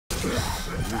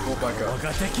Fall back up.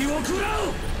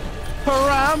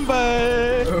 Harambe!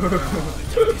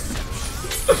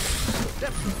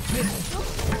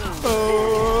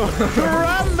 Oh,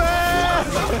 Harambe!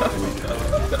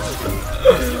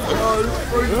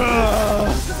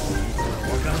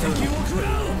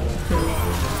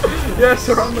 Yes,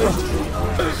 Harambe!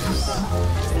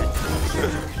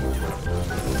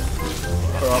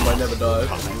 Harambe never died.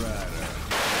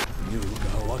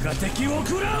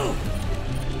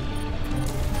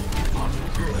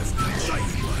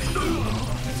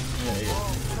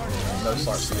 No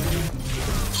sightseeing.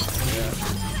 Yeah.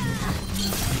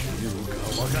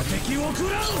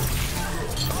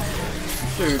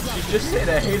 Dude, she's just sitting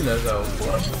there healing herself.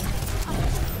 What?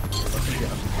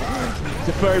 It's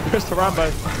a very pissed Harambe.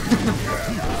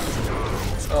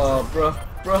 Oh, bruh.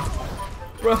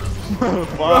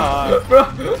 Fuck.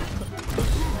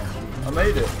 I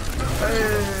made it.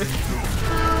 Hey.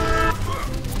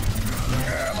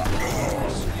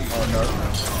 Oh no.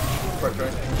 Right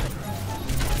train.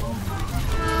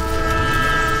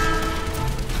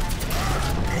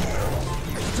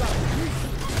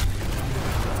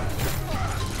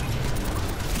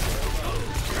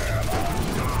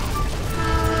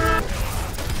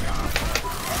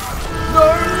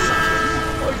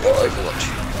 OverWatch.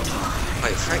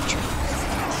 Wait, fracture.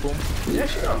 Yeah,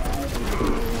 shut up.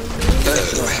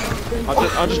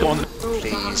 I'll just go on.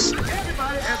 Please.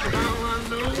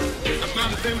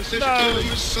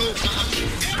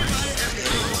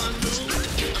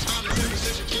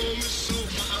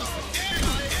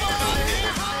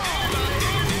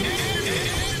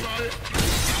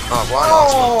 Oh, why not?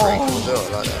 It's not pretty cool, though, I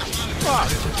like that.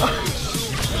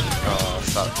 Oh,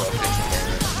 fuck, bro.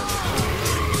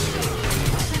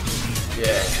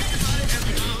 Yeah.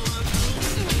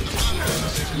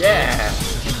 Yeah.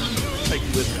 Take you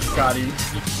with me. Got him.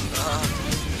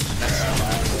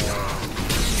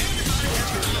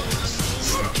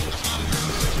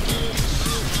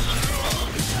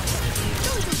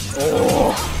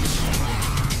 Oh.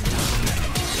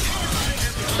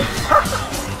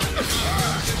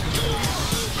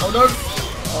 Oh no.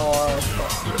 Oh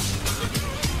fuck.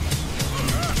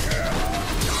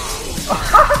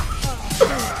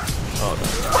 Oh no.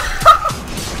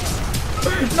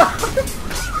 No.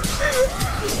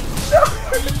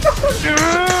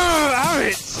 Have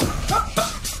it!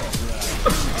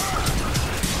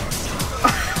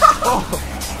 Oh.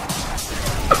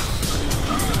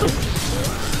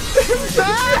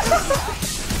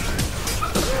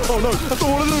 Oh no, that's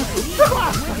all I do!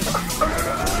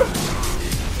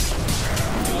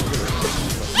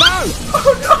 No!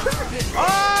 Oh no!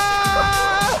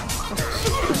 Ah!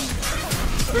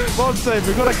 One save,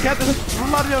 we've got to get this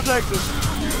bloody objective!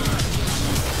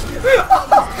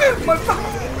 My back!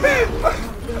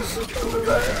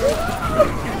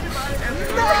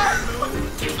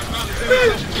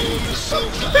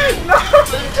 No!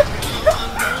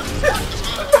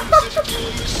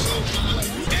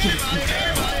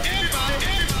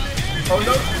 Oh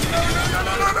no!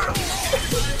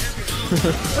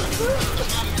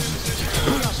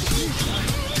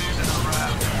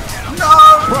 No!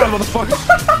 Right, motherfucker!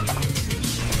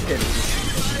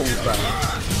 Pulls back.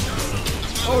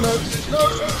 Oh no! No!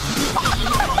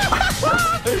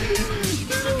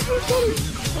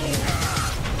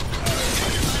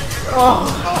 Oh!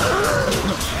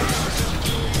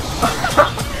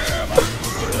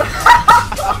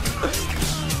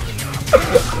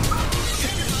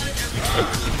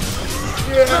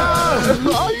 Yeah!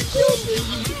 Oh, you killed me!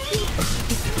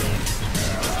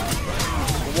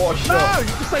 What a shot! No! You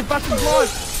just saved Bastion's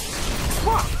life!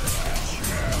 Fuck!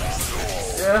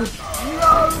 Yeah!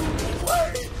 No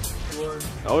way!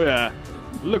 Oh yeah!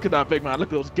 Look at that big man, look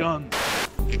at those guns!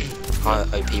 Hi,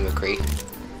 OP McCree.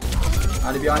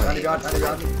 Andy behind, Andy behind, Andy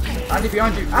behind. Andy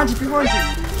behind you, Andy behind you!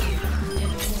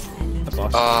 That's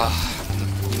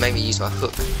nice. You made me use my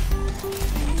hook.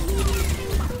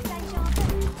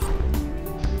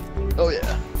 Oh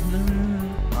yeah.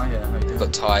 Oh yeah, how you doing?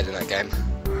 Got tired in that game.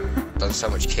 Done so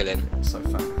much killing. So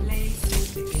fat.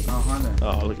 Oh, hi there.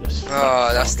 Oh, look at this.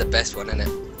 Oh, that's the best one, isn't it?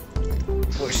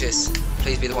 Watch this.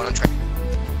 Please be the one I'm trying.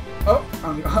 Oh,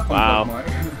 I'm wow. Mike.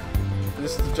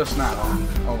 This is just now.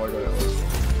 Oh my god, it was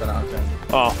 10 out of 10.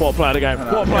 Oh, what a play of the game.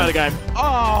 What a play of the game.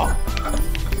 Oh!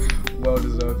 Well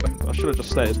deserved. I should have just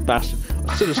stayed as Bastion.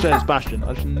 I should have stayed as Bastion.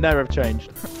 I should never have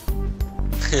changed.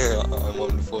 I'm one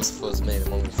with the force with me.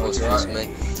 One with the force with me.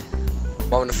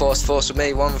 One with the force with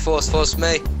me. One with the force with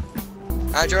me.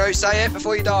 Andrew, say it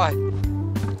before you die.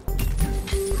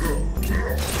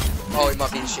 Oh, he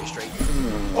might be in shit street.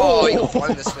 Oh, he got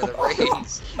blown to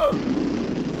smithereens.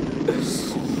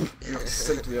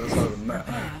 Sent to the other side of the map.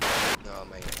 Oh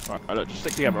Right, look, just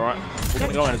stick together, right? We're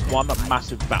gonna go in as one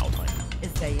massive battle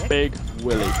tank. Big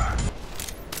Willie.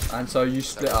 And so you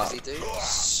split up.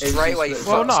 Straight away, you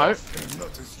Well, fucked no.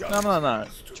 off. No.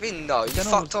 What do you mean no? You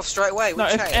fucked off straight away. No,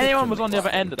 What if changed? anyone was on the other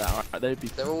end of that, right, they'd be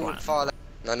They're all fine. far left.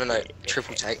 No.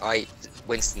 Triple tank.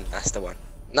 Winston, that's the one.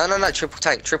 No. Triple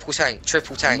tank.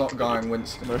 I'm not going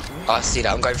Winston. Oh, I see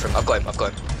that. I'm going for him. I've got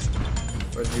him.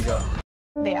 Where did we go?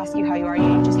 They ask you how you are,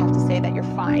 you just have to say that you're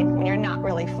fine when you're not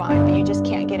really fine, but you just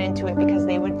can't get into it because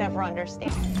they would never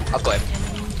understand. I've got him.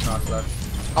 Nice left.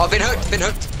 Oh, I've been hooked.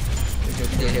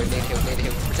 Good. Need a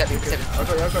heal. Protect me. I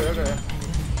got you.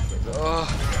 Oh.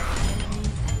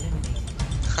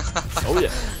 Oh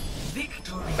yeah.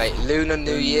 Mate, Lunar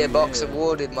New Year box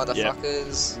awarded,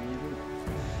 motherfuckers.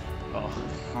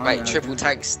 Oh, Mate, triple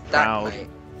tank stack, Proud.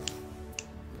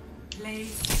 mate.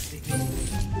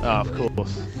 oh,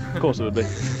 of course it would be.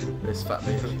 This fat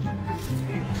bitch.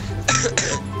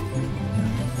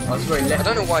 I was very left. I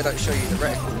don't know why I don't show you the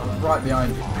reticle. Right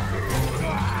behind you.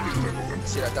 You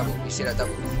see that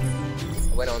double?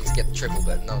 I went on to get the triple,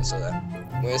 but no one saw that.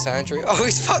 Where's Andrew? Oh,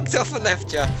 he's fucked off and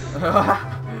left you.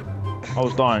 I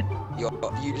was dying. You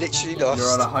literally lost.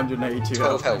 You're on 182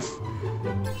 12 health.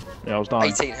 Yeah, I was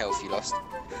dying. 18 health you lost.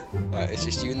 Right, it's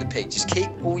just you and the pig. Just keep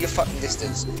all your fucking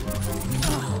distance.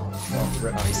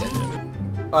 Oh, He's dead.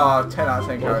 10 out of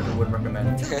 10 character would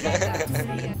recommend.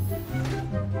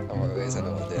 Alright, guys, I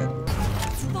know what I'm doing.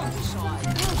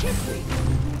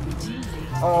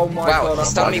 Oh my Wow, god, he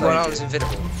stunned me while I was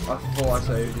invisible. I thought I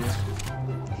saved you.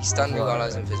 He stunned me while I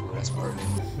was invisible, that's broken.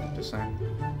 Just saying.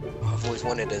 I've always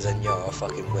wanted a Zenya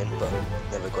fucking win, but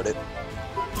never got it.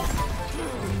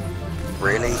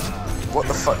 Really? What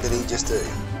the fuck did he just do?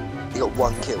 He got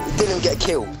 1 kill. He didn't even get a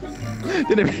kill.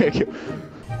 Didn't even get a kill.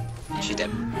 She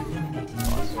did.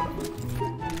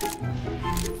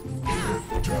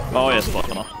 Oh yes,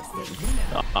 partner.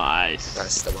 Nice.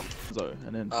 That's the one. So,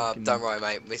 and then. Don't worry,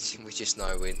 mate. We just know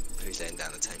who's laying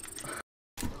down the tank.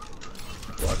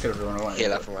 Well, I could have run away.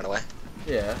 Heal up and run away.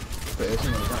 Yeah, but it's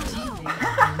only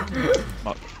damage.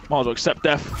 Might as well accept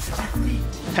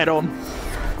death. Head on.